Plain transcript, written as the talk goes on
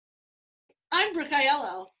I'm Brooke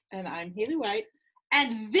Aiello. And I'm Haley White.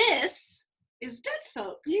 And this is Dead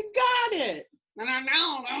Folks. You got it. No. I'm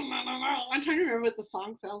trying to remember what the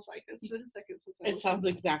song sounds like. It's been a second since I It sounds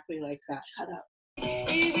exactly like that. Shut up.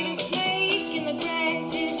 Is it a snake in the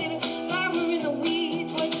grass? Is it a flower in the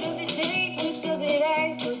weeds? What does it take? What does it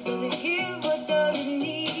ask? What does it give? What does it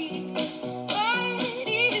need? What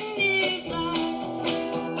even is life?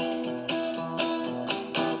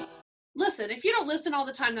 Listen, if you don't listen all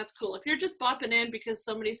the time, that's cool. If you're just bopping in because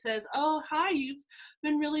somebody says, oh, hi, you've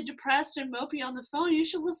been really depressed and mopey on the phone, you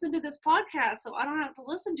should listen to this podcast so I don't have to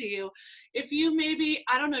listen to you. If you maybe,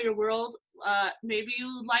 I don't know your world, maybe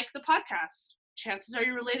you like the podcast. Chances are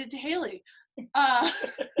you're related to Haley.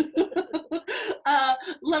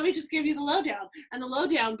 Let me just give you the lowdown. And the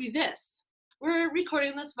lowdown be this. We're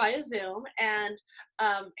recording this via Zoom, and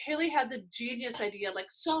Haley had the genius idea, like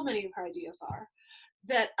so many of her ideas are,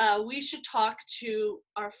 that we should talk to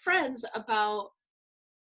our friends about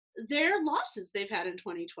their losses they've had in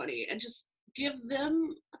 2020 and just give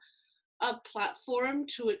them a platform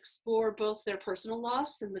to explore both their personal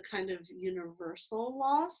loss and the kind of universal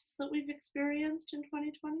loss that we've experienced in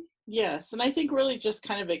 2020. Yes, and I think really just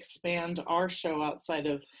kind of expand our show outside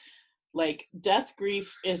of, like, death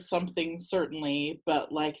grief is something certainly,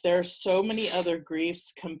 but like there's so many other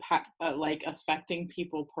griefs like affecting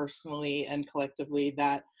people personally and collectively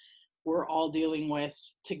that we're all dealing with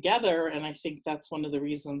together. And I think that's one of the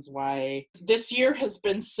reasons why this year has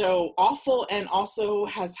been so awful and also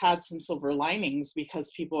has had some silver linings, because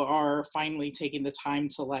people are finally taking the time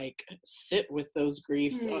to like sit with those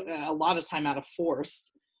griefs, a lot of time out of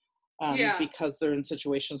force, because they're in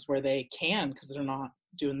situations where they can, because they're not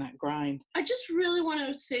doing that grind. I just really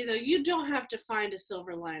want to say, though, you don't have to find a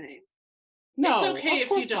silver lining. No, it's okay if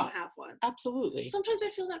you don't not. have one. Absolutely. Sometimes I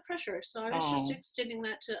feel that pressure, so I was just extending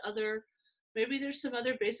that to other, maybe there's some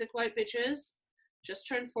other basic white bitches, just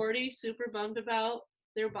turned 40, super bummed about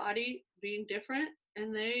their body being different,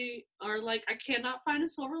 and they are like, I cannot find a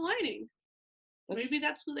silver lining. Maybe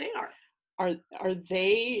that's who they are. Are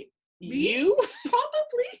they Me? you?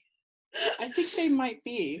 Probably. I think they might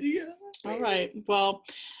be. Yeah. All right. Well,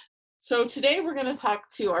 so today we're going to talk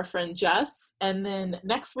to our friend Jess, and then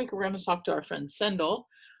next week we're going to talk to our friend Sendel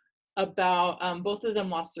about, both of them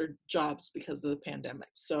lost their jobs because of the pandemic.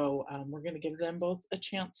 So we're going to give them both a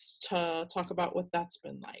chance to talk about what that's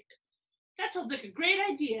been like. That sounds like a great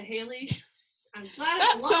idea, Haley. I'm glad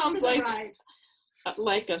that sounds like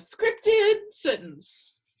a scripted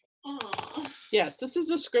sentence. Aww. Yes, this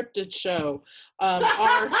is a scripted show.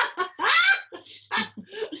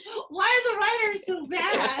 Why is the writer so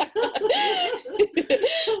bad?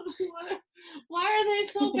 Why are they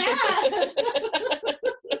so bad?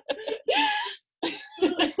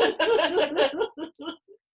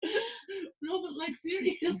 No, but like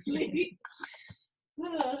seriously.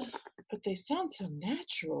 But they sound so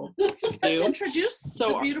natural. Let's introduce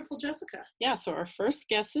the beautiful Jessica. Yeah, so our first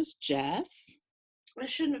guest is Jess. I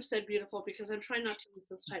shouldn't have said beautiful because I'm trying not to use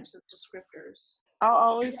those types of descriptors. I'll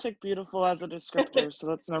always take beautiful as a descriptor, so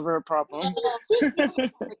that's never a problem.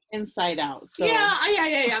 Inside out. So. Yeah.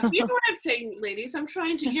 You know what I'm saying, ladies. I'm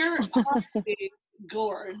trying to, you're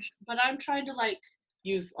gorge, but I'm trying to like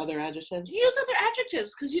use other adjectives.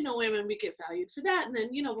 Because, you know, women, we get valued for that. And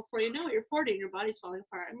then, you know, before you know it, you're 40 and your body's falling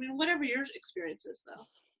apart. I mean, whatever your experience is, though.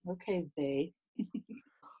 Okay, they.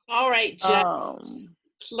 All right, Jess.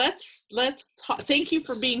 Let's talk. Thank you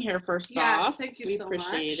for being here first off. Yes, thank you so much. We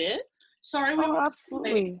appreciate it. Sorry, we were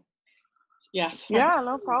absolutely. late. Yes. Yeah,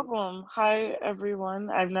 no problem. Hi,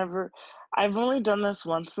 everyone. I've only done this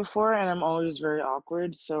once before, and I'm always very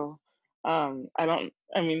awkward. So,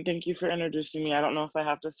 thank you for introducing me. I don't know if I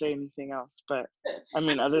have to say anything else, but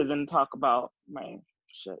other than talk about my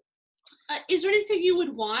shit. Is there anything you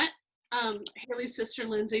would want Haley's sister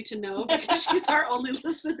Lindsay to know, because she's our only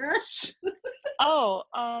listener?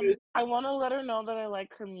 I want to let her know that I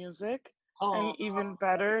like her music, and even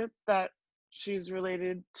better that she's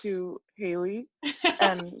related to Haley,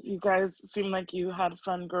 and you guys seem like you had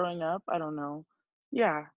fun growing up. I don't know.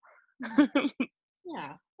 Yeah.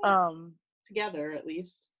 Yeah. Together, at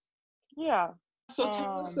least. Yeah. So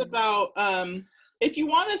tell us about, if you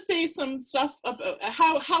want to say some stuff about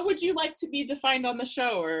how would you like to be defined on the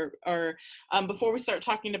show, or before we start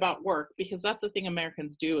talking about work, because that's the thing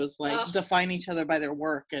Americans do is like define each other by their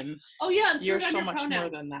work, and you're so much more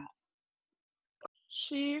than that.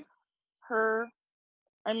 She, her,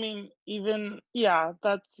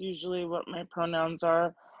 that's usually what my pronouns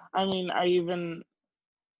are. I even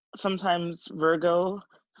sometimes Virgo.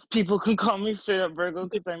 People can call me straight up Virgo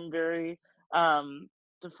because I'm very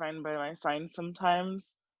defined by my sign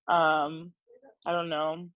sometimes. I don't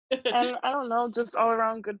know. And I don't know, just all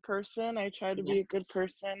around good person. I try to Yeah. be a good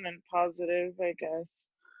person and positive, I guess.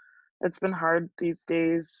 It's been hard these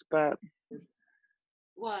days, but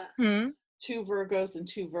What? 2 Virgos and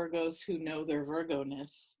 2 Virgos who know their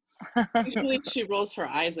Virgo-ness. Usually she rolls her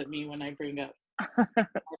eyes at me when I bring up our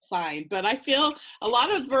sign, but I feel a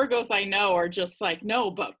lot of Virgos I know are just like, no,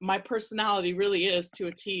 but my personality really is to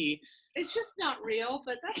a T. It's just not real,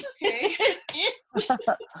 but that's okay.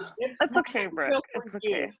 It's okay, Brooke. It's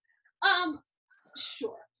okay.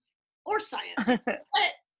 Sure. Or science.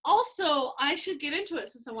 But also, I should get into it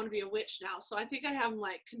since I want to be a witch now. So I think I am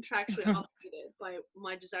like contractually obligated by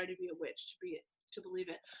my desire to be a witch to believe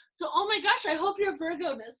it. So, oh my gosh, I hope your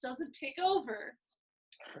Virgo-ness doesn't take over.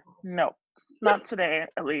 No, not today,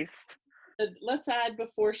 at least. Let's add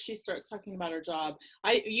before she starts talking about her job.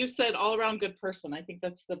 You said all around good person. I think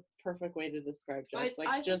that's the perfect way to describe Jess. I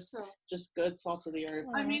Like think so. just good, salt of the earth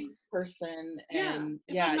I mean, person. yeah. And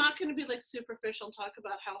If I'm not going to be like superficial and talk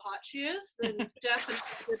about how hot she is, then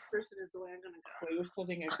definitely good person is the way I'm going to go. You're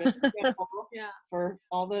setting a good example for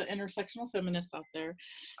all the intersectional feminists out there.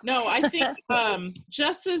 No, I think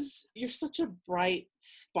Jess you're such a bright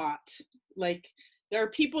spot. Like, there are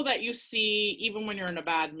people that you see even when you're in a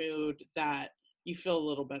bad mood that you feel a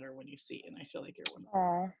little better when you see, and I feel like you're one of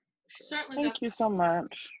those. Aw, Sure. Certainly. thank you so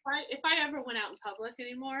much. If I ever went out in public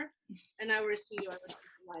anymore and I were to see you, I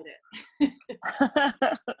would light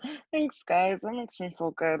it. Thanks, guys. That makes me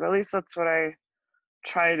feel good. At least that's what I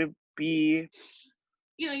try to be.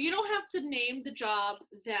 You know, you don't have to name the job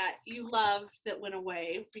that you loved that went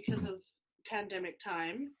away because of pandemic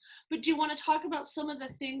times, but do you want to talk about some of the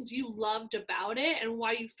things you loved about it and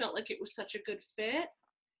why you felt like it was such a good fit?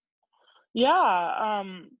 Yeah,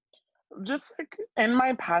 just like in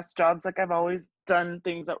my past jobs, like I've always done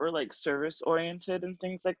things that were like service oriented and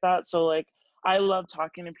things like that. So like I love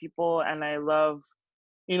talking to people and I love,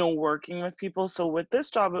 working with people. So with this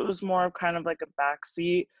job, it was more of kind of like a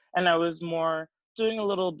backseat, and I was more doing a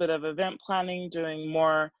little bit of event planning, doing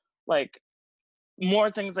like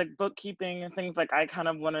more things like bookkeeping and things like I kind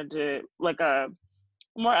of wanted to like a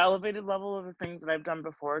more elevated level of the things that I've done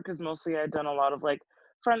before, because mostly I'd done a lot of like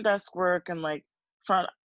front desk work and like front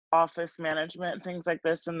office management and things like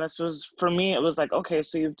this. And this was, for me, it was like, okay,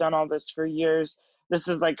 so you've done all this for years. This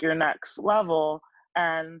is like your next level.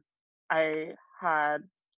 And I had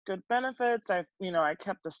good benefits. I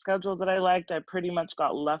kept the schedule that I liked. I pretty much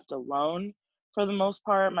got left alone for the most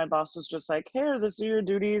part. My boss was just like, here, this are your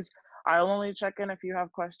duties. I'll only check in if you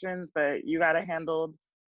have questions, but you got it handled.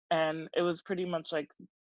 And it was pretty much like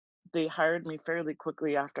they hired me fairly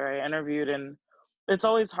quickly after I interviewed. And it's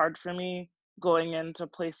always hard for me going into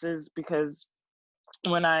places because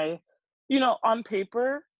when on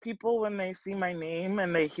paper, people, when they see my name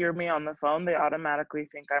and they hear me on the phone, they automatically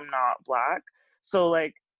think I'm not Black. So,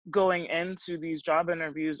 like, going into these job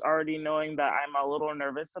interviews already knowing that I'm a little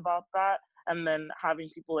nervous about that, and then having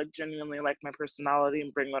people like genuinely like my personality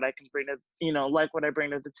and bring what I can bring to, like what I bring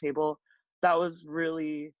to the table, that was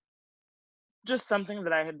really just something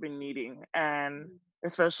that I had been needing. And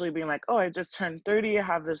especially being like, oh, I just turned 30, I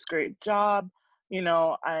have this great job,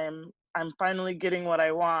 I'm finally getting what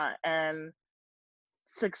I want. And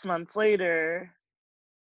 6 months later,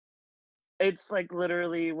 it's like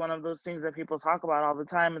literally one of those things that people talk about all the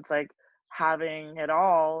time. It's like having it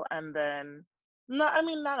all and then not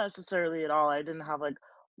necessarily at all. I didn't have like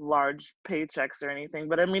large paychecks or anything,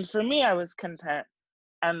 but I mean, for me, I was content.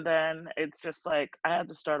 And then it's just like I had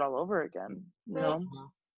to start all over again, you know?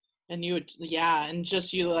 And and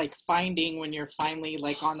just you like finding when you're finally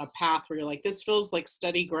like on a path where you're like, this feels like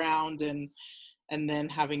steady ground, and then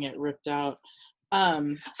having it ripped out.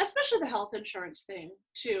 Especially the health insurance thing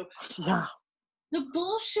too. Yeah. The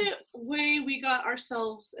bullshit way we got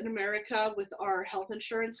ourselves in America with our health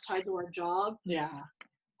insurance tied to our job. Yeah.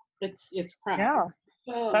 It's crap. Yeah.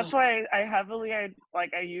 That's why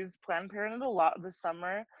I used Planned Parenthood a lot this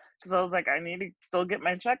summer, because I was like, I need to still get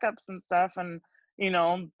my checkups and stuff. And,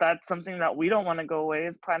 that's something that we don't want to go away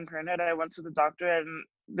is Planned Parenthood. I went to the doctor and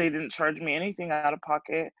they didn't charge me anything out of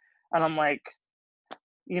pocket. And I'm like,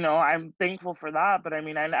 I'm thankful for that. But I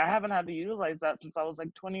mean, I haven't had to utilize that since I was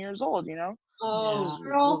like 20 years old, Oh, yeah.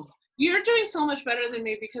 Girl, you're doing so much better than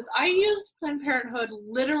me, because I used Planned Parenthood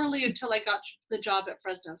literally until I got the job at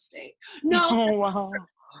Fresno State. No, oh, wow.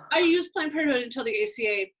 I used Planned Parenthood until the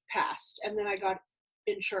ACA passed, and then I got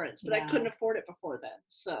insurance, but I couldn't afford it before then.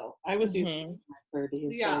 So I was in my 30s.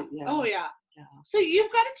 Yeah. So, yeah. Oh, yeah. So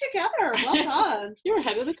you've got it together. Well done. You're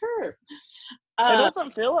ahead of the curve. It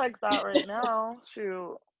doesn't feel like that right now.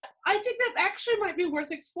 Shoot. I think that actually might be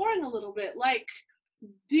worth exploring a little bit. Like,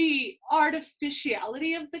 the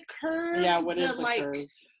artificiality of the curve, Yeah, what is the the like curve?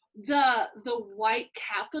 the white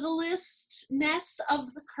capitalistness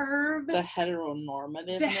of the curve, The the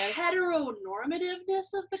heteronormativeness.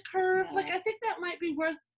 heteronormativeness of the curve. Yeah. Like I think that might be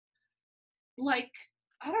worth, like,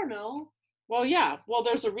 I don't know. Well, yeah. Well,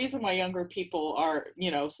 there's a reason why younger people are,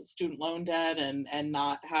 student loan debt and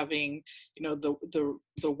not having,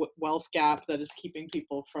 the wealth gap that is keeping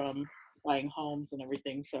people from buying homes and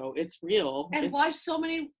everything. So it's real. And why so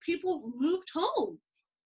many people moved home.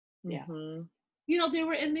 Yeah. Mhm. They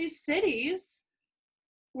were in these cities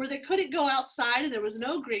where they couldn't go outside and there was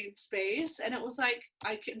no green space, and it was like,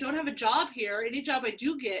 don't have a job here. Any job I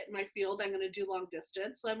do get in my field, I'm going to do long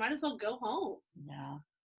distance, so I might as well go home. Yeah.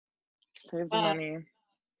 Save the money.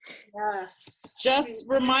 Yes. Just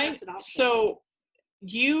remind, so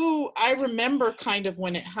I remember kind of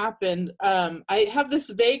when it happened, I have this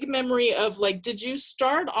vague memory of like, did you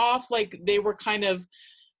start off like they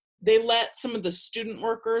let some of the student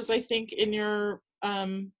workers, I think, in your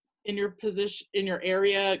position, in your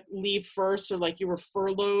area, leave first, or like you were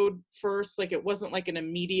furloughed first? Like it wasn't like an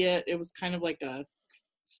immediate, it was kind of like a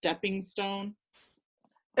stepping stone.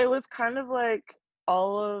 It was kind of like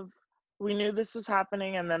we knew this was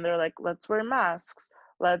happening, and then they're like, let's wear masks,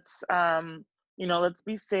 let's let's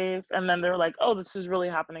be safe, and then they're like, oh, this is really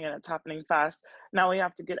happening and it's happening fast. Now we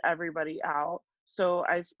have to get everybody out. So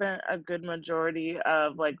I spent a good majority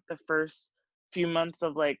of like the first few months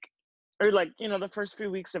of like, or like, the first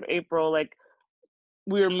few weeks of April, like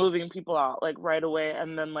we were moving people out like right away,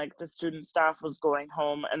 and then like the student staff was going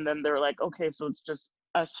home, and then they're like, okay, so it's just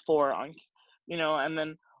us four on, and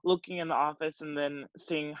then looking in the office and then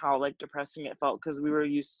seeing how like depressing it felt, because we were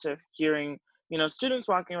used to hearing students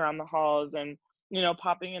walking around the halls and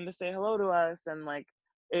popping in to say hello to us, and like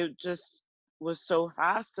it just was so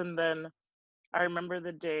fast. And then I remember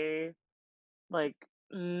the day, like,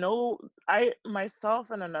 no, I myself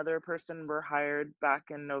and another person were hired back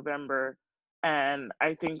in November, and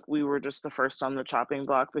I think we were just the first on the chopping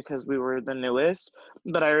block because we were the newest.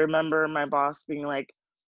 But I remember my boss being like,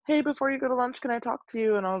 "Hey, before you go to lunch, can I talk to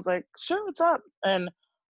you?" And I was like, "Sure, what's up?" And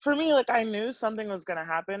for me, like, I knew something was gonna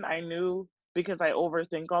happen. I knew because I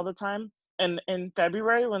overthink all the time. And in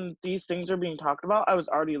February, when these things are being talked about, I was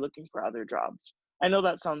already looking for other jobs. I know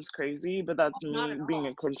that sounds crazy, but that's Not me at being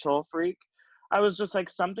all. a control freak. I was just like,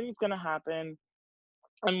 something's gonna happen.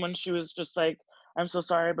 And when she was just like, I'm so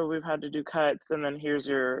sorry, but we've had to do cuts, and then here's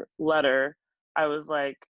your letter, I was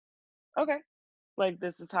like, okay, like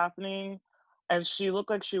this is happening. And she looked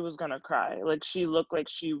like she was gonna cry. Like she looked like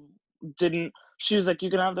didn't, she was like, you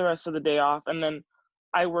can have the rest of the day off. And then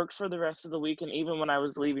I worked for the rest of the week, and even when I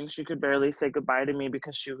was leaving, she could barely say goodbye to me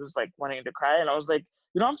because she was like wanting to cry. And I was like,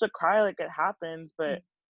 you don't have to cry, like it happens. But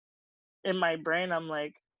in my brain, I'm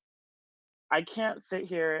like, I can't sit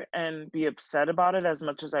here and be upset about it as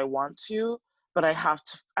much as I want to, but I have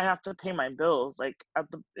to pay my bills. Like at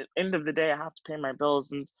the end of the day, I have to pay my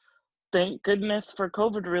bills. And thank goodness for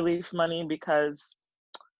COVID relief money, because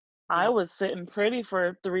I Yeah. was sitting pretty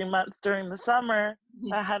for 3 months during the summer.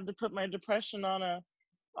 I had to put my depression on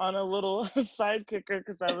a little side kicker,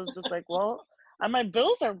 because I was just like, well, my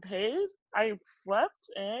bills are paid. I slept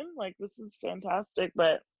in, like this is fantastic.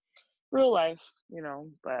 But real life,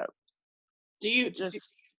 but Do you, it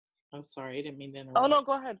just oh, sorry, I didn't mean to oh interrupt. no,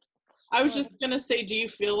 go ahead. I was Go ahead. just gonna say, do you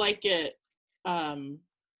feel like it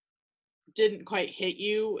didn't quite hit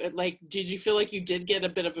you? Like, did you feel like you did get a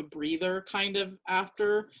bit of a breather kind of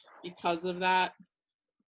after because of that?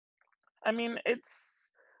 I mean,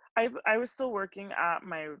 I was still working at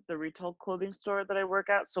the retail clothing store that I work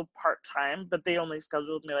at, so part-time, but they only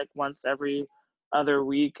scheduled me like once every other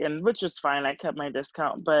week, and which is fine. I kept my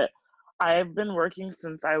discount, but I've been working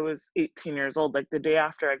since I was 18 years old. Like the day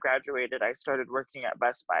after I graduated, I started working at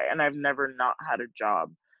Best Buy, and I've never not had a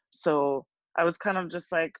job. So I was kind of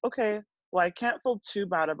just like, okay, well, I can't feel too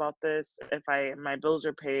bad about this if my bills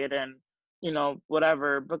are paid and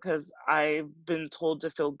whatever, because I've been told to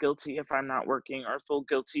feel guilty if I'm not working, or feel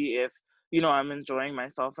guilty if, I'm enjoying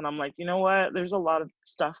myself. And I'm like, you know what? There's a lot of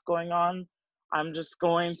stuff going on. I'm just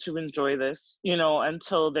going to enjoy this,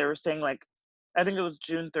 until they were saying like, I think it was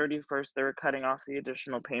June 31st, they were cutting off the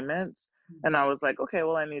additional payments. And I was like, okay,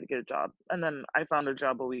 well, I need to get a job. And then I found a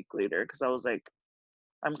job a week later, because I was like,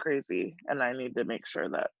 I'm crazy and I need to make sure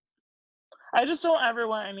that I just don't ever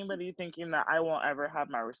want anybody thinking that I won't ever have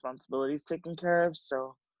my responsibilities taken care of.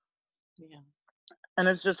 So, Yeah. and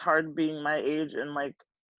it's just hard being my age and like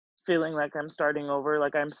feeling like I'm starting over.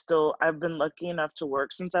 Like I've been lucky enough to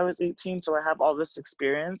work since I was 18. So I have all this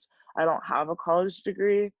experience. I don't have a college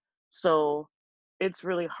degree. So it's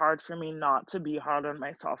really hard for me not to be hard on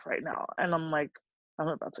myself right now. And I'm like, I'm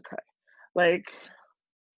about to cry. Like,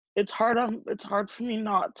 it's hard for me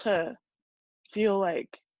not to feel like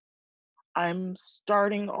I'm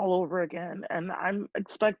starting all over again, and I'm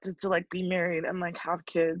expected to like be married and like have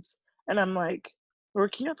kids, and I'm like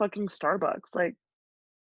working at fucking Starbucks. Like,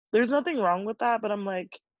 there's nothing wrong with that, but I'm like,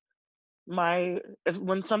 if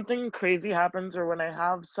when something crazy happens, or when I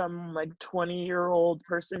have some like 20-year-old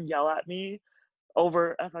person yell at me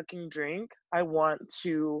over a fucking drink, I want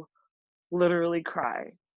to literally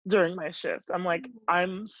cry during my shift. I'm like,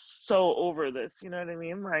 I'm so over this, you know what I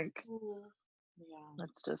mean? Like, Yeah.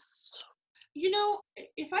 that's just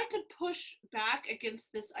If I could push back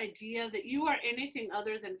against this idea that you are anything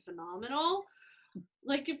other than phenomenal,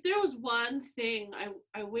 like if there was one thing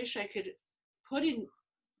I wish I could put in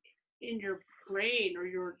your brain or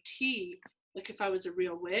your tea, like if I was a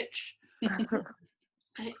real witch,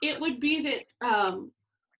 it would be that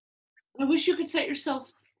I wish you could set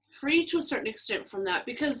yourself free to a certain extent from that,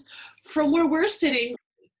 because from where we're sitting,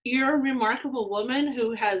 you're a remarkable woman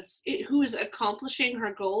who is accomplishing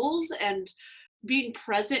her goals and being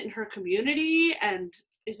present in her community and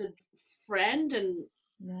is a friend. And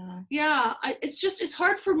it's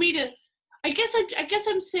hard for me to, I guess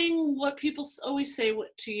I'm saying what people always say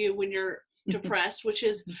to you when you're depressed, which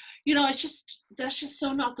is, that's just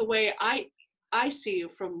so not the way I see you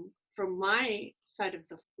from my side of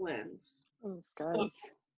the lens. guys.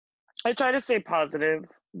 I try to stay positive,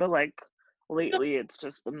 but like lately it's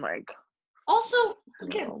just been like, also, I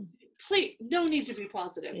again, don't know. please, no need to be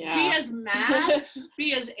positive. Yeah. Be as mad,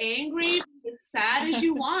 be as angry, be as sad as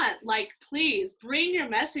you want. Like, please bring your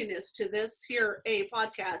messiness to this here a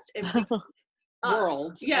podcast and be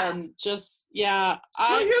world. Yeah. And just your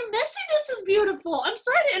messiness is beautiful. I'm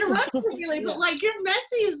sorry to interrupt you, really, but like your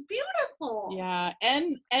messy is beautiful. Yeah,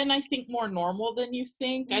 and I think more normal than you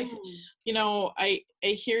think. I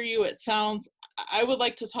hear you. It sounds. I would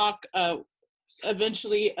like to talk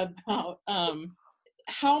eventually about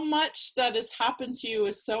how much that has happened to you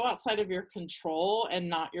is so outside of your control and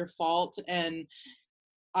not your fault. And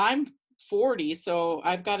I'm 40, so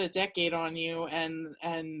I've got a decade on you. And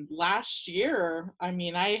last year, I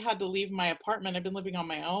mean, I had to leave my apartment. I've been living on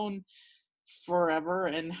my own forever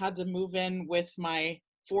and had to move in with my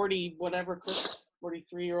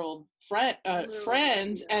 43-year-old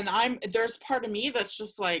friend, and there's part of me that's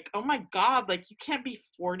just like, oh my God, like you can't be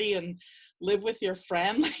 40 and live with your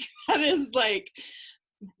friend. Like that is like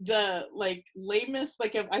the like lamest,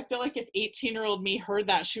 like if I feel like if 18-year-old me heard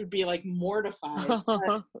that, she would be like mortified.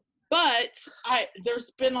 But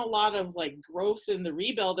there's been a lot of like growth in the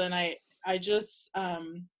rebuild, and I just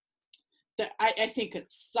I think it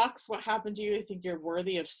sucks what happened to you. I think you're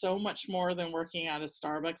worthy of so much more than working at a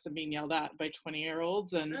Starbucks and being yelled at by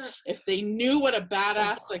 20-year-olds. And if they knew what a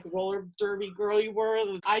badass like roller derby girl you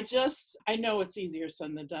were, I know it's easier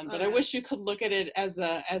said than done, but I wish you could look at it as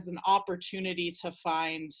an opportunity to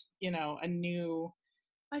find, a new.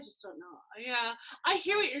 I just don't know. Yeah, I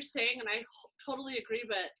hear what you're saying, and I totally agree,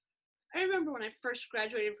 but I remember when I first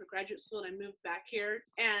graduated from graduate school and I moved back here,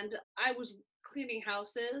 and I was cleaning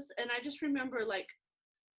houses, and I just remember like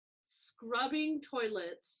scrubbing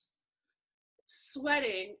toilets,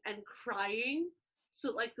 sweating and crying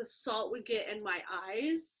so like the salt would get in my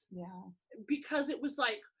eyes. Yeah. Because it was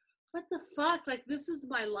like, what the fuck? Like this is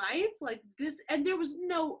my life? Like this, and there was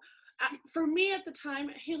no for me at the time,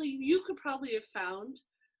 Haley, you could probably have found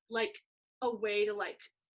like a way to like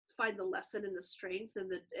find the lesson and the strength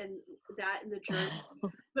and the journey,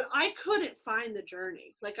 but I couldn't find the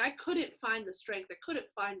journey. Like I couldn't find the strength. I couldn't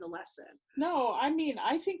find the lesson. No, I mean,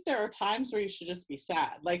 I think there are times where you should just be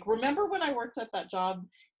sad. Like, remember when I worked at that job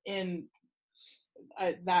in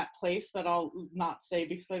that place that I'll not say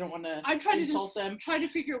because I don't want to insult them. Try to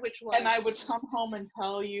figure which one. And I would come home and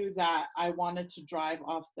tell you that I wanted to drive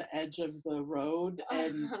off the edge of the road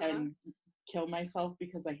and kill myself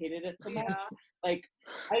because I hated it so much. Like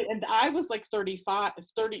I was like 30,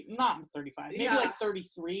 not 35, maybe like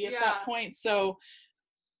 33 at that point. So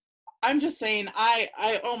I'm just saying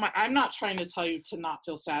I'm not trying to tell you to not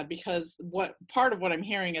feel sad, because part of what I'm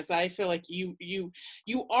hearing is that I feel like you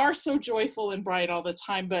are so joyful and bright all the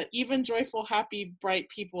time, but even joyful, happy, bright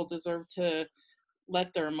people deserve to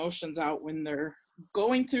let their emotions out when they're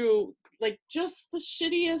going through like just the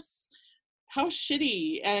shittiest, how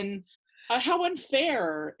shitty and how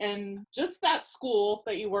unfair, and just that school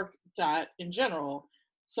that you worked at in general.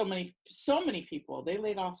 So many people, they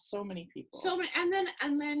laid off so many people.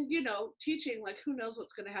 And then teaching, like who knows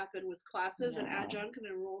what's going to happen with classes and adjunct and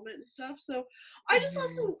enrollment and stuff. So I just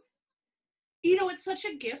also, it's such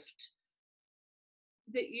a gift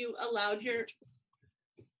that you allowed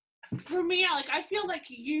for me, like I feel like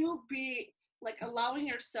you like allowing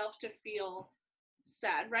yourself to feel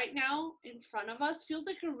sad right now in front of us feels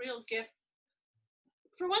like a real gift.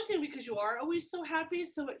 For one thing, because you are always so happy,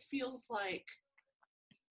 so it feels like,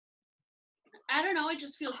 I don't know, it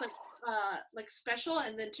just feels like special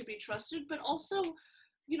and then to be trusted, but also,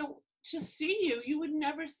 you know, to see you, you would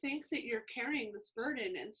never think that you're carrying this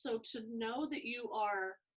burden. And so to know that you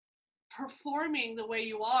are performing the way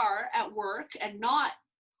you are at work and not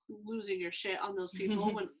losing your shit on those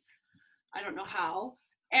people when I don't know how,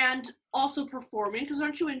 and also performing, because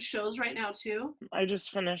aren't you in shows right now too? I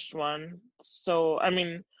just finished one. So, I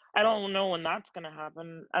mean, I don't know when that's going to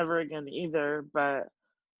happen ever again either, but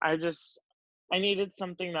I just, I needed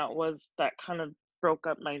something that kind of broke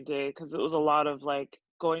up my day because it was a lot of like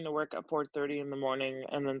going to work at 4:30 in the morning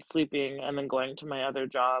and then sleeping and then going to my other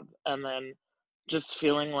job and then just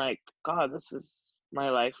feeling like, God, this is my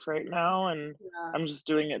life right now and Yeah. I'm just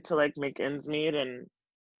doing it to like make ends meet and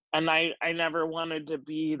I never wanted to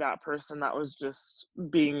be that person that was just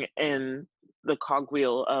being in the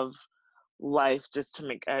cogwheel of life just to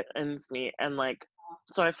make ends meet. And like,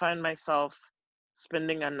 so I find myself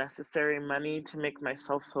spending unnecessary money to make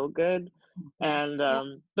myself feel good. And Yeah.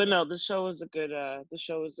 but no, the show was a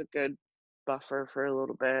good buffer for a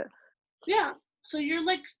little bit. Yeah. So you're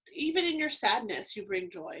like, even in your sadness, you bring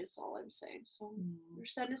joy, is all I'm saying. So your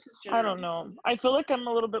sadness is I don't generally. know. I feel like I'm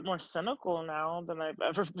a little bit more cynical now than I've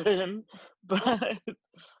ever been, but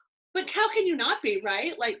But how can you not be,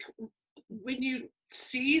 right? Like when you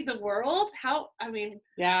see the world, how, I mean,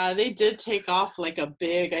 Yeah, they did take off like a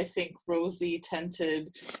big, I think, rosy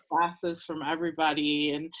tinted glasses from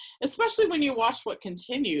everybody. And especially when you watch what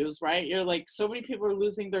continues, right? You're like, so many people are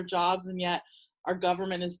losing their jobs, and yet our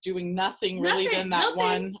government is doing nothing really nothing, than that no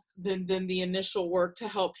one, things, than the initial work to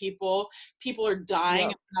help people. People are dying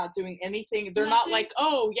Yep. and not doing anything. They're not nothing. like,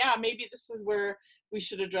 oh yeah, maybe this is where we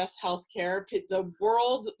should address healthcare. The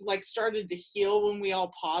world like started to heal when we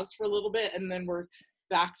all paused for a little bit, and then we're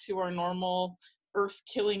back to our normal earth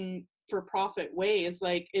killing for profit ways.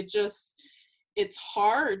 Like it's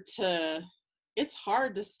hard to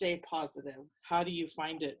stay positive. How do you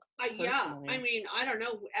find it Yeah, personally? I mean, I don't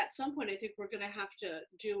know. At some point, I think we're going to have to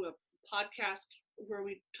do a podcast where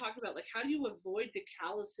we talk about like how do you avoid the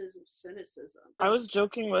calluses of cynicism? I was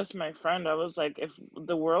joking with my friend. I was like, if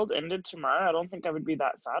the world ended tomorrow, I don't think I would be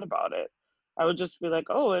that sad about it. I would just be like,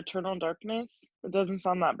 oh, eternal darkness. It doesn't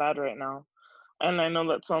sound that bad right now. And I know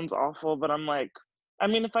that sounds awful, but I'm like, I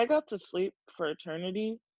mean, if I got to sleep for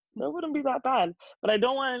eternity, that wouldn't be that bad. But I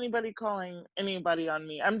don't want anybody calling anybody on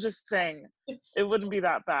me. I'm just saying it wouldn't be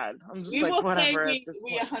that bad. I'm just We like, will say whatever at we this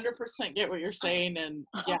we point. 100% get what you're saying, and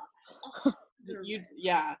yeah, you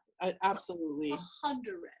 100. absolutely,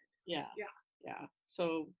 100. yeah, Yeah. yeah.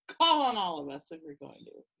 So call on all of us if you're going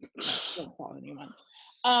to. No, don't call anyone.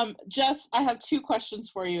 Jess, I have two questions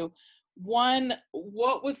for you. One,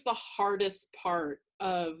 what was the hardest part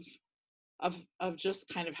of just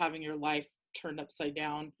kind of having your life turned upside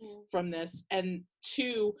down from this? And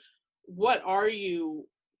two, what are you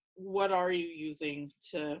using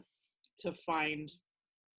to find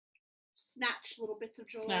Snatch little bits of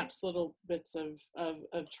joy. snaps little bits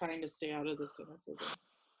of trying to stay out of the cynicism?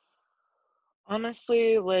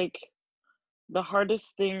 Honestly, like, the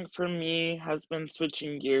hardest thing for me has been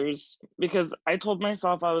switching gears because I told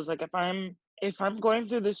myself I was like if I'm going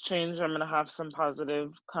through this change, I'm going to have some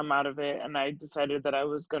positive come out of it, and I decided that I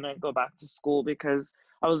was going to go back to school because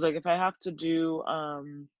I was like if I have to do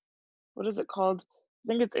what is it called? I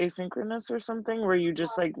think it's asynchronous or something where you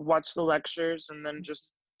just like watch the lectures and then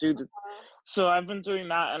just do the so I've been doing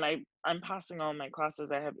that and I'm passing all my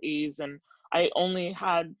classes. I have E's and I only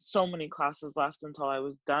had so many classes left until I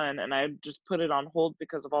was done and I just put it on hold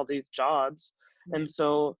because of all these jobs. And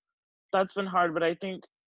so that's been hard, but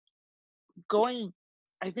going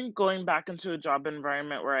going back into a job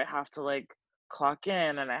environment where I have to like clock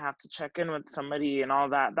in and I have to check in with somebody and all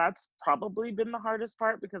that, that's probably been the hardest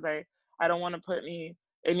part because I don't want to put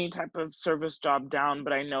any type of service job down,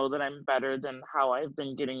 but I know that I'm better than how I've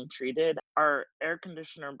been getting treated. Our air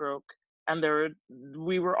conditioner broke and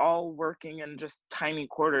we were all working in just tiny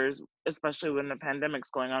quarters, especially when the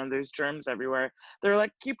pandemic's going on and there's germs everywhere. They're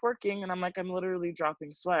like, keep working. And I'm like, I'm literally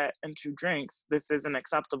dropping sweat into drinks. This isn't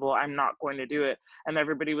acceptable. I'm not going to do it. And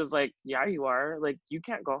everybody was like, yeah, you are. Like, you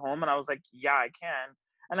can't go home. And I was like, yeah, I can.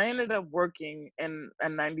 And I ended up working in a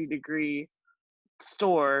 90-degree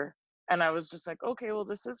store. And I was just like, okay, well,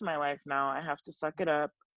 this is my life now. I have to suck it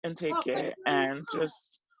up and take it and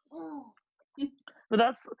just. Oh. But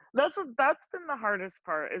that's been the hardest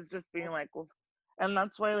part is just being like, well, And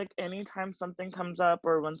that's why, like, anytime something comes up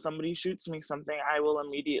or when somebody shoots me something, I will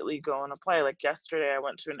immediately go and apply. Like yesterday, I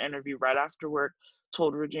went to an interview right after work,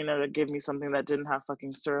 told Regina to give me something that didn't have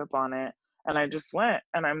fucking syrup on it. And I just went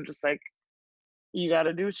and I'm just like, you got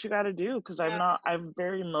to do what you got to do. Cause Yeah. I'm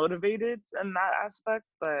very motivated in that aspect,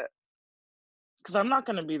 but because I'm not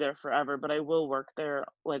going to be there forever, but I will work there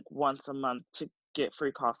like once a month to get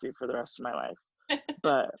free coffee for the rest of my life.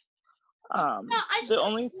 But No, I just the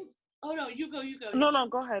only, oh no, you go, you go. no,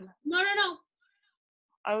 go ahead. No.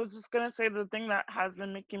 I was just gonna say the thing that has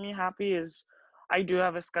been making me happy is I do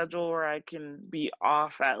have a schedule where I can be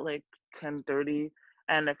off at like 10:30,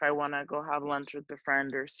 and if I want to go have lunch with a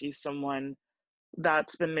friend or see someone,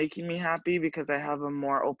 that's been making me happy because I have a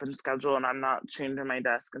more open schedule and I'm not chained to my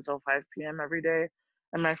desk until 5 p.m. every day.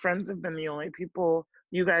 And my friends have been the only people,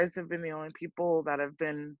 you guys have been the only people that have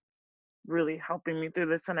been really helping me through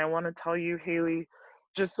this. And I want to tell you, Haley,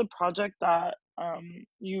 just the project that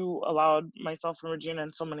you allowed myself and Regina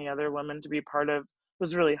and so many other women to be part of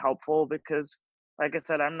was really helpful because, like I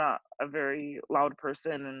said, I'm not a very loud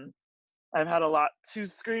person and I've had a lot to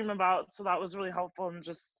scream about. So that was really helpful. And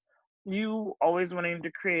just you always wanting to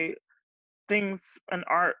create things and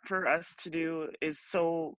art for us to do is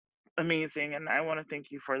so amazing. And I want to thank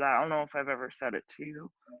you for that. I don't know if I've ever said it to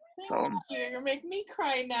you. So, You're making me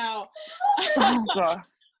cry now. oh God.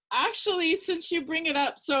 Actually, since you bring it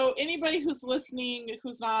up, so anybody who's listening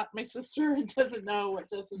who's not my sister and doesn't know what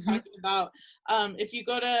Jess is talking about, if you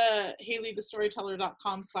go to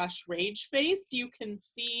haleythestoryteller.com/rageface, you can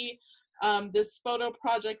see this photo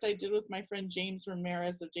project I did with my friend James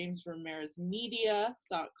Ramirez of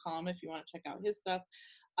jamesramirezmedia.com if you want to check out his stuff.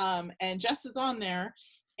 And Jess is on there.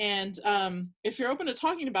 And if you're open to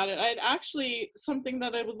talking about it, I'd actually, something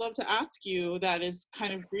that I would love to ask you that is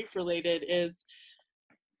kind of grief related is,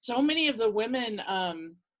 so many of the women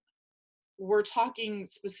were talking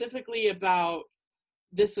specifically about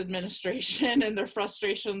this administration and their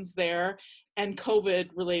frustrations there and COVID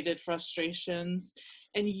related frustrations.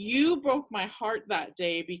 And you broke my heart that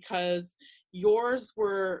day because yours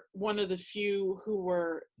were one of the few who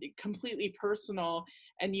were completely personal,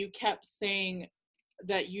 and you kept saying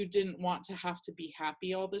that you didn't want to have to be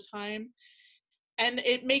happy all the time. And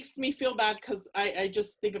it makes me feel bad because I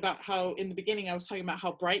just think about how in the beginning I was talking about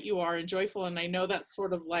how bright you are and joyful, and I know that's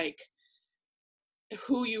sort of like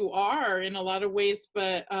who you are in a lot of ways,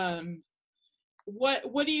 but what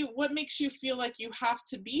makes you feel like you have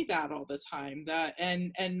to be that all the time, that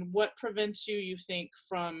and what prevents you think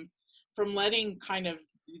from letting kind of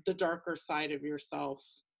the darker side of yourself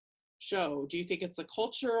show? Do you think it's a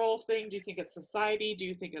cultural thing? Do you think it's society? Do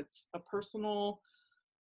you think it's a personal,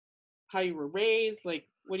 how you were raised? Like,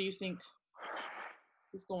 what do you think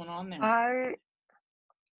is going on there?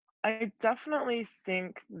 I definitely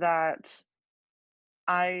think that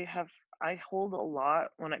I have I hold a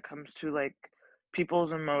lot when it comes to like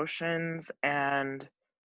people's emotions, and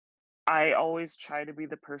I always try to be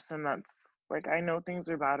the person that's like, I know things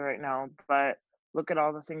are bad right now, but look at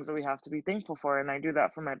all the things that we have to be thankful for. And I do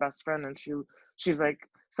that for my best friend, and she's like,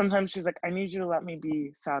 sometimes she's like, I need you to let me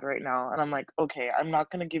be sad right now. And I'm like, okay, I'm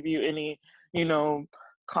not gonna give you any, you know,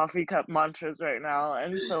 coffee cup mantras right now.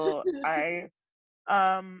 And so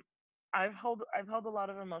um I've held a lot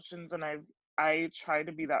of emotions, and I try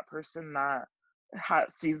to be that person that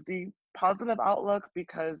sees the positive outlook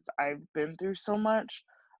because I've been through so much.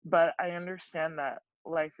 But I understand that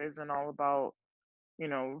life isn't all about, you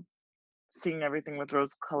know, seeing everything with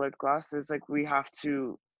rose colored glasses. Like we have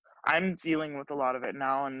to, I'm dealing with a lot of it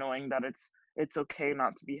now and knowing that it's okay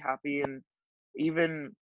not to be happy. And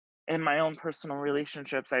even in my own personal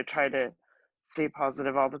relationships, I try to stay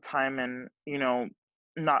positive all the time and, you know,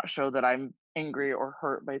 not show that I'm angry or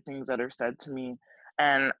hurt by things that are said to me.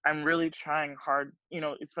 And I'm really trying hard, you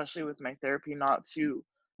know, especially with my therapy, not to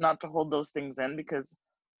hold those things in, because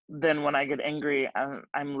then when I get angry,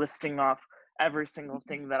 I'm listing off every single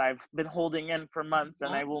thing that I've been holding in for months,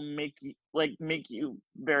 and I will make you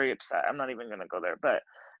very upset. I'm not even gonna go there, but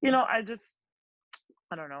you know, I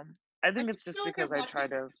don't know. I think it's just feel like because I'm I try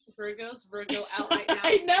to. Virgo out right now.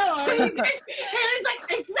 I know. Haley's like,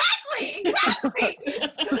 exactly.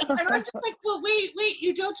 And I'm just like, well, wait,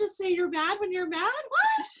 you don't just say you're mad when you're mad?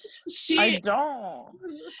 What? I don't.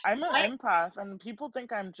 I'm an empath, and people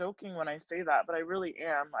think I'm joking when I say that, but I really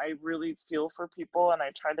am. I really feel for people, and I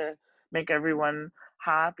try to make everyone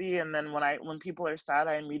happy. And then when people are sad,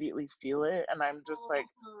 I immediately feel it, and I'm just like,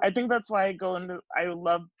 I think that's why I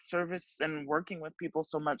love service and working with people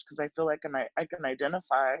so much, because I feel like I can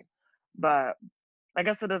identify. But I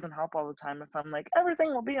guess it doesn't help all the time if I'm like,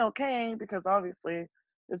 everything will be okay, because obviously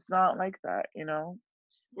it's not like that, you know?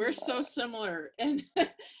 We're so similar. And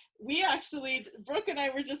we actually, Brooke and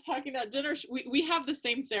I were just talking at dinner. We have the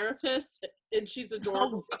same therapist, and she's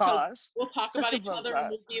adorable Oh because gosh. we'll talk about I each love other, and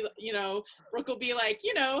that. we'll be, Brooke will be like,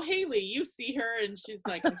 Haley, you see her, and she's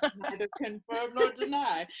like, I can neither confirm nor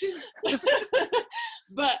deny.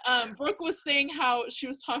 But Brooke was saying how she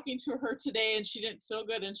was talking to her today, and she didn't feel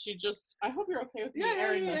good, and she just, I hope you're okay with me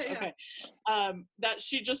airing this. Yeah. Okay. That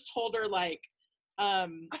she just told her, like, I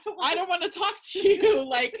don't want to talk to you.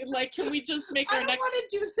 Like, can we just make our next?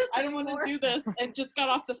 I don't want to do this, and just got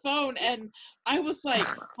off the phone. And I was like,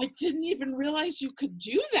 I didn't even realize you could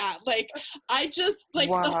do that. Like, I just the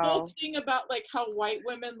whole Wow. thing about like how white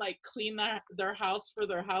women like clean their house for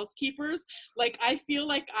their housekeepers. Like, I feel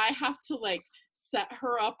like I have to like set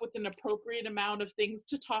her up with an appropriate amount of things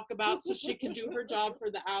to talk about so she can do her job for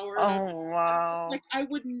the hour. And Oh wow. like, I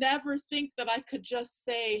would never think that I could just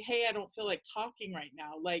say, hey, I don't feel like talking right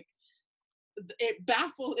now. Like, it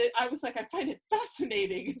baffled it. I was like, I find it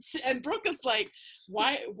fascinating. And Brooke is like,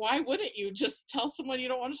 why wouldn't you just tell someone you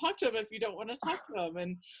don't want to talk to them if you don't want to talk to them?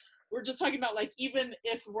 And we're just talking about, like, even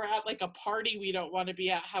if we're at like a party we don't want to be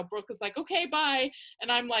at, how Brooke is like, okay, bye.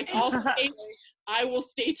 And I'm like, I will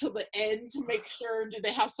stay till the end to make sure, do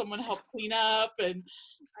they have someone help clean up? And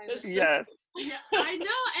it's just, Yes. Yeah, I know,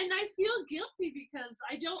 and I feel guilty because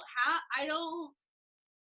I don't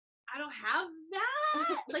have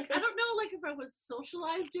that. Like, I don't know, like, if I was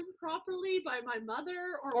socialized improperly by my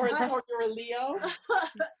mother or or you're a Leo.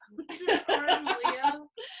 or I'm a Leo.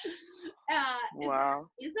 Wow.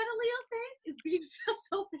 Is that a Leo thing? Is being so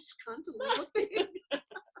selfish cunt a Leo thing?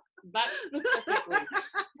 That specifically.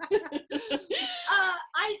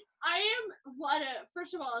 I am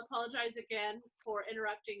first of all, apologize again for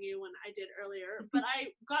interrupting you when I did earlier, but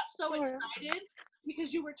I got so excited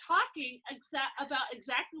because you were talking about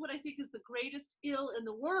exactly what I think is the greatest ill in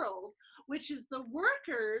the world, which is the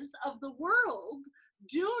workers of the world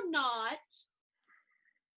do not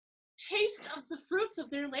taste of the fruits of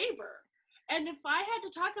their labor. And if I had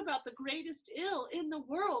to talk about the greatest ill in the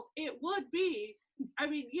world, it would be,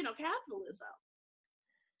 capitalism,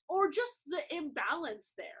 or just the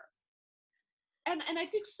imbalance there. And I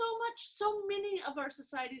think so many of our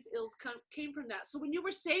society's ills came from that. So when you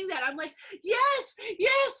were saying that, I'm like, yes,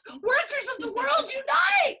 workers of the world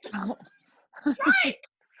unite! Strike!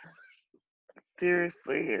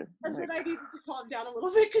 Seriously. And then I needed to calm down a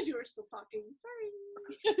little bit because you were still talking.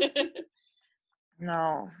 Sorry.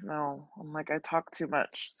 No. I'm like, I talk too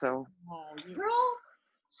much, so. Girl.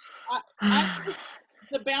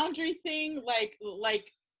 The boundary thing, like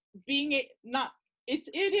being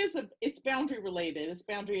it's boundary related, it's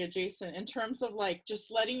boundary adjacent in terms of like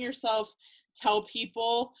just letting yourself tell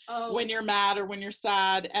people when you're mad or when you're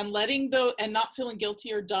sad, and and not feeling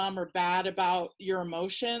guilty or dumb or bad about your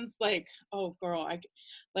emotions. Like, oh girl, I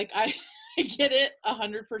get it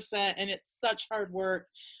 100%, and it's such hard work,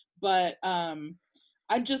 but I'm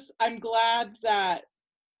glad that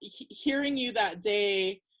hearing you that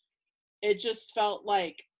day, it just felt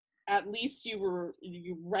like at least you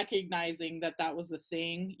recognizing that was a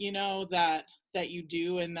thing, that you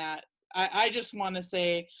do, and that I just want to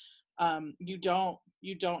say, you don't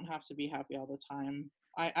have to be happy all the time.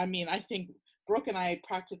 I mean, I think Brooke and I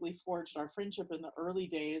practically forged our friendship in the early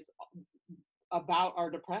days about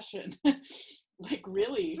our depression. Like,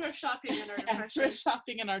 really Thrift shopping in our depression. Thrift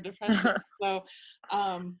shopping in our depression. So,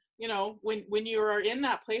 when you are in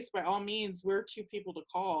that place, by all means, we're two people to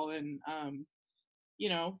call, and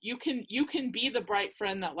you can be the bright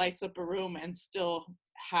friend that lights up a room and still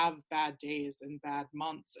have bad days and bad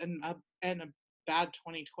months and a bad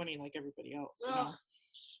 2020 like everybody else. Blows.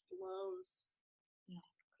 Yeah.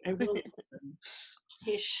 I will.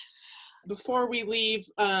 Before we leave,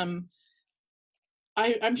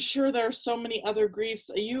 I'm sure there are so many other griefs.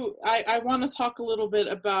 I want to talk a little bit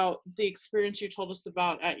about the experience you told us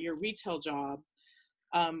about at your retail job,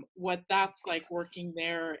 what that's like working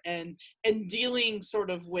there, and dealing sort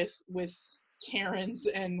of with Karens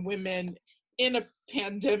and women in a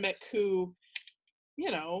pandemic who,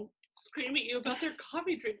 scream at you about their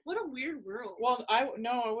coffee drink. What a weird world. Well, I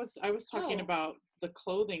was talking about the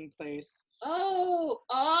clothing place. Oh,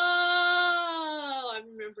 I'm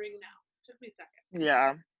remembering now. Took me a second.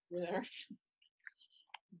 Yeah. There.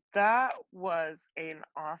 That was an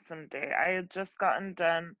awesome day. I had just gotten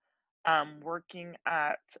done working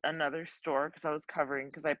at another store because I was covering,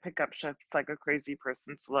 because I pick up shifts like a crazy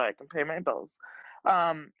person so that I can pay my bills. So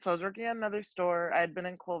I was working at another store. I had been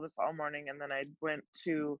in Clovis all morning, and then I went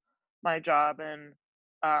to my job, and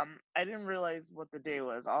I didn't realize what the day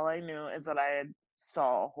was. All I knew is that I had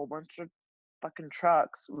saw a whole bunch of fucking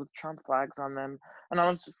trucks with Trump flags on them. And I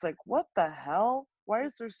was just like, what the hell? Why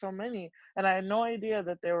is there so many? And I had no idea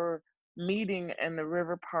that they were meeting in the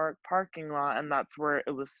River Park parking lot, and that's where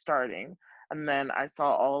it was starting. And then I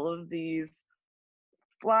saw all of these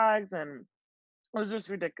flags, and it was just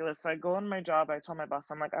ridiculous. So I go in my job, I told my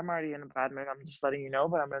boss, I'm like, I'm already in a bad mood. I'm just letting you know,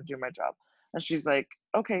 but I'm gonna do my job. And she's like,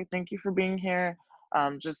 okay, thank you for being here.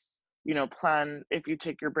 Just, plan if you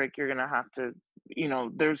take your break, you're gonna have to,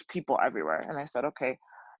 there's people everywhere. And I said, okay.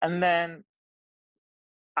 And then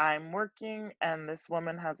I'm working, and this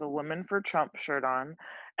woman has a Women for Trump shirt on,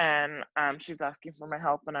 and she's asking for my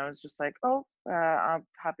help, and I was just like, oh, I'm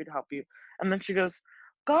happy to help you. And then she goes,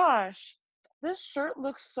 gosh, this shirt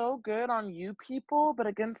looks so good on you people, but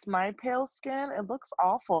against my pale skin, it looks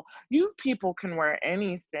awful. You people can wear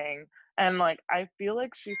anything. And like, I feel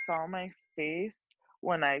like she saw my face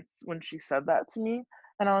when she said that to me,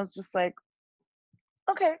 and I was just like,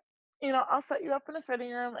 okay, I'll set you up in a fitting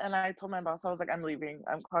room. And I told my boss, I was like, I'm leaving.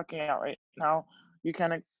 I'm clocking out right now. You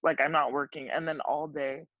can't, like, I'm not working. And then all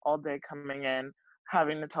day coming in,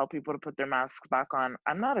 having to tell people to put their masks back on.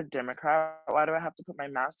 I'm not a Democrat. Why do I have to put my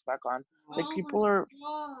mask back on? Like, Oh people my are,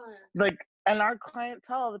 God. like, and our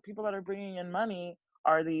clientele, the people that are bringing in money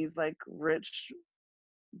are these, like, rich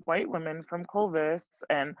white women from Clovis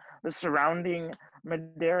and the surrounding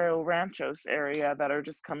Madero Ranchos area that are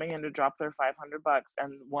just coming in to drop their $500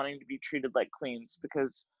 and wanting to be treated like queens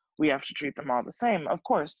because we have to treat them all the same, of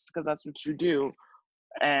course, because that's what you do.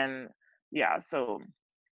 And yeah, so,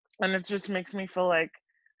 and it just makes me feel like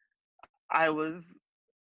I was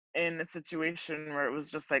in a situation where it was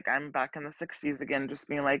just like I'm back in the 60s again, just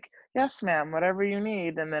being like, yes, ma'am, whatever you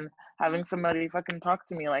need. And then having somebody fucking talk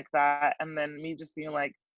to me like that. And then me just being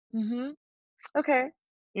like, okay.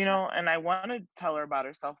 And I wanted to tell her about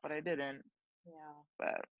herself, but I didn't. Yeah.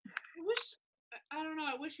 But I don't know,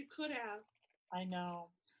 I wish you could have. I know.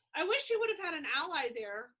 I wish you would have had an ally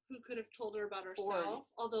there who could have told her about herself, Ford.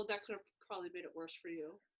 although that could have probably made it worse for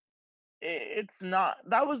you. it's not,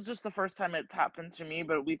 that was just the first time it's happened to me,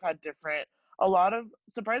 but we've had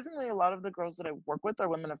surprisingly, a lot of the girls that I work with are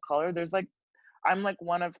women of color. I'm like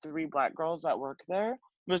one of 3 Black girls that work there,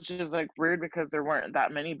 which is like weird because there weren't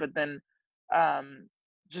that many. But then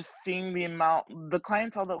just seeing the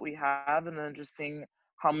clientele that we have, and then just seeing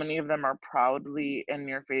how many of them are proudly in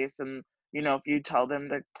your face, and if you tell them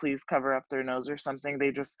to please cover up their nose or something,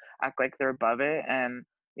 they just act like they're above it. And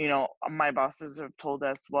my bosses have told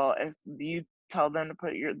us, well, if you tell them to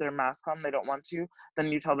put their mask on, they don't want to, then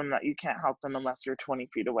you tell them that you can't help them unless you're 20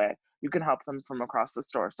 feet away. You can help them from across the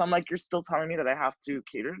store. So I'm like, you're still telling me that I have to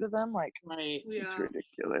cater to them? Like, Right. it's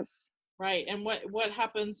ridiculous. Right. And what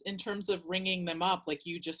happens in terms of ringing them up? Like,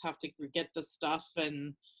 you just have to get the stuff,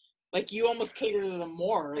 and like you almost cater to them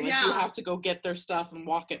more. Like, you have to go get their stuff and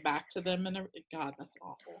walk it back to them. And God, that's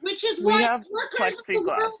awful. Which is We why have workers of the plexiglass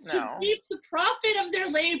world should now. reap the profit of their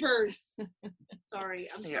labors. Sorry,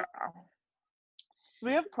 I'm sorry. Yeah.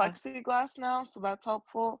 We have plexiglass now, so that's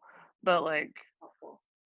helpful. But like,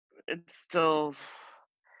 it's still,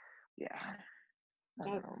 yeah. I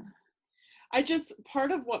don't know.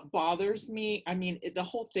 Part of what bothers me, I mean, the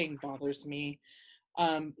whole thing bothers me.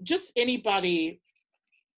 Just anybody,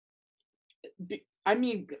 I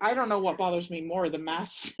mean, I don't know what bothers me more, the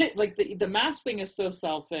mask, like the mask thing is so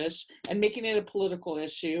selfish and making it a political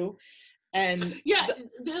issue. And yeah,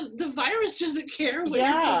 the virus doesn't care what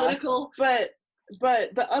your political.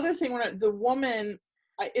 But the other thing, when the woman,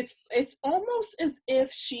 it's almost as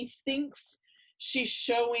if she thinks she's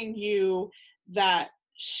showing you that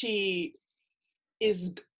she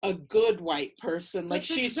is a good white person. Like,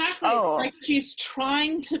 she's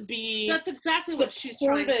trying to be. That's exactly what she's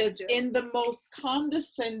trying to do. In the most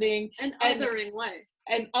condescending and othering way.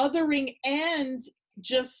 And othering, and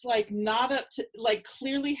just like not up to, like,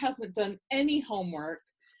 clearly hasn't done any homework.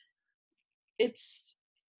 It's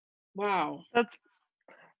wow.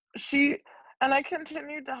 And I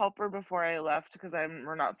continued to help her before I left, because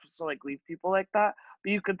we're not supposed to like leave people like that.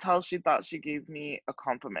 But you could tell she thought she gave me a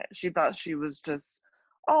compliment. She thought she was just,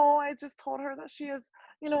 oh, I just told her that she has,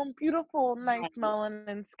 beautiful, nice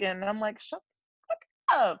melanin skin. And I'm like, shut the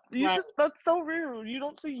fuck up. That's so rude. You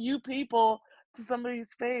don't say you people to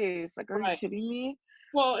somebody's face. Like, are you kidding me?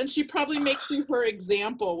 Well, and she probably makes you her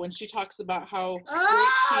example when she talks about how great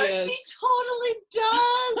she is. She totally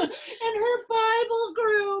does. In her Bible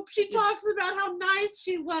group, she talks about how nice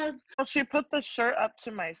she was. Well, she put the shirt up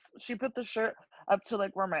to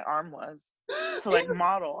like where my arm was to like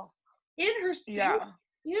model. In her skin? Yeah.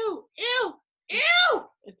 Ew.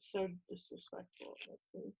 It's so disrespectful.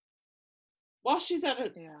 While she's at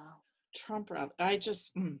a Trump rally, I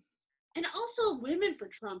just And also women for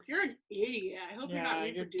Trump. You're an idiot. I hope you're not Yeah,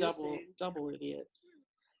 you're reproducing. double idiot.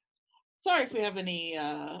 Sorry if we have any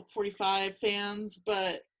 45 fans,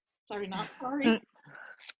 but sorry, not sorry.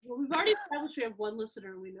 Well, we've already established we have one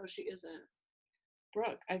listener and we know she isn't.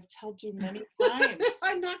 Brooke, I've told you many times.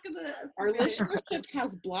 I'm not gonna. Our listenership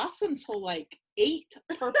has blossomed to like 8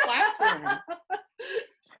 per platform.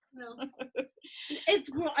 No. It's.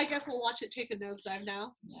 Well, I guess we'll watch it take a nosedive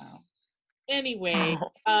now. Yeah. Anyway,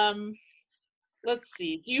 let's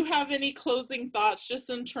see. Do you have any closing thoughts, just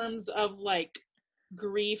in terms of like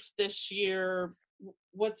grief this year?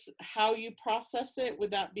 How you process it?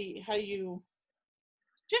 Would that be how you?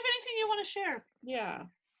 Do you have anything you want to share? Yeah.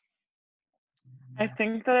 I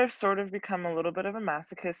think that I've sort of become a little bit of a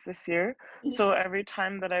masochist this year. So every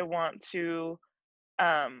time that I want to,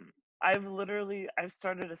 I've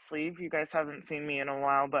started a sleeve. You guys haven't seen me in a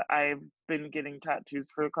while, but I've been getting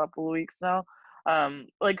tattoos for a couple of weeks now.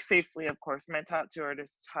 Like safely, of course. My tattoo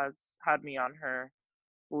artist has had me on her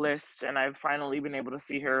list, and I've finally been able to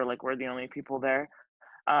see her. Like, we're the only people there.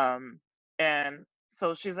 And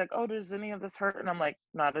so she's like, "Oh, does any of this hurt?" And I'm like,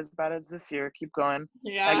 "Not as bad as this year. Keep going."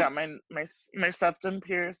 Yeah. I got my septum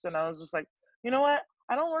pierced, and I was just like, you know what?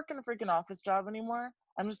 I don't work in a freaking office job anymore.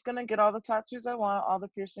 I'm just gonna get all the tattoos I want, all the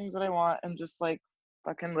piercings that I want, and just like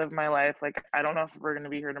fucking live my life. Like, I don't know if we're gonna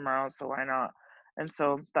be here tomorrow, so why not? And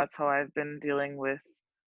so that's how I've been dealing with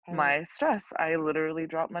my stress. I literally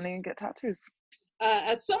drop money and get tattoos.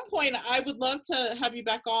 At some point, I would love to have you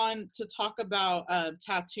back on to talk about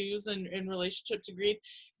tattoos and in relationship to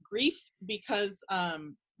grief, because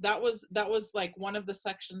that was like one of the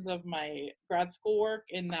sections of my grad school work,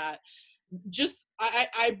 in that just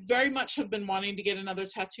I very much have been wanting to get another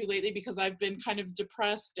tattoo lately, because I've been kind of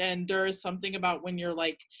depressed, and there is something about when you're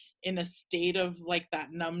like in a state of like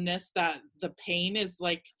that numbness, that the pain is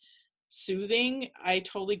like soothing. I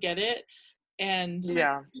totally get it. And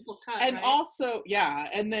Yeah. People cut, and right? also, yeah,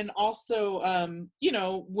 and then also you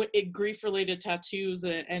know, grief related tattoos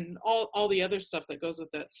and all the other stuff that goes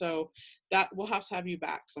with it. So that we'll have to have you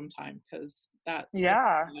back sometime, because that's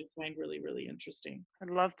Yeah. something I find really, really interesting.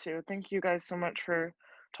 I'd love to. Thank you guys so much for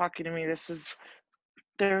talking to me. This is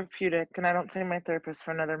therapeutic, and I don't see my therapist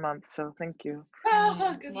for another month, so thank you. Good Well,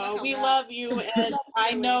 luck on we that. love you, and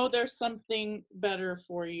I Definitely. know there's something better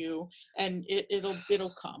for you, and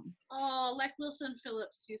it'll come. Oh, like Wilson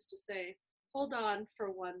Phillips used to say, "Hold on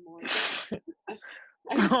for one more."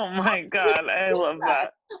 Oh my god, I love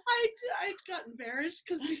that. I got embarrassed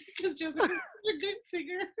because Jessica's such a good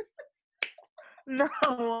singer. No,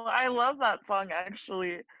 I love that song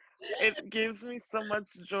actually. It gives me so much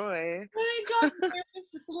joy. I got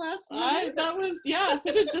embarrassed at the last minute. That was, yeah, if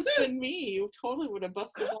it had just been me, you totally would have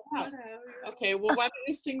busted that out. Whatever. Okay, well, why don't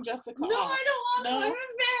you sing Jessica No, off? I don't want to. No? I'm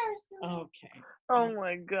embarrassed. Okay. Oh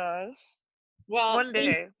my gosh. Well, One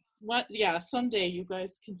day. What? Yeah, someday you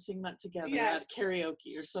guys can sing that together Yes. at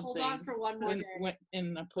karaoke or something. Hold on for one more day.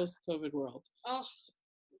 In a post-COVID world. Oh,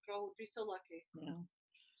 girl would be so lucky. Yeah.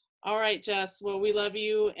 All right, Jess. Well, we love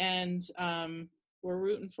you, and we're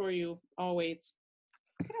rooting for you always.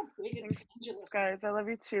 Look at how big and pendulous. Guys, I love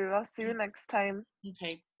you too. I'll see you next time.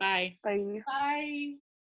 Okay. Bye. Bye. Bye.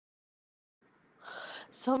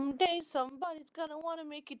 Someday somebody's gonna wanna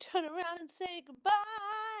make you turn around and say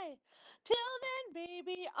goodbye. Till then,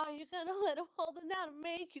 baby, are you gonna let him hold it down and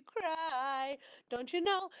make you cry? Don't you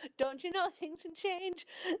know things can change?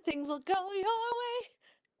 Things will go your way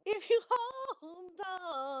if you hold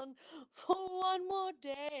on for one more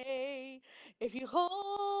day. If you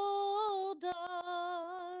hold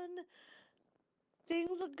on,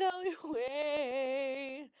 things will go your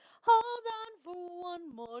way. Hold on for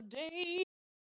one more day.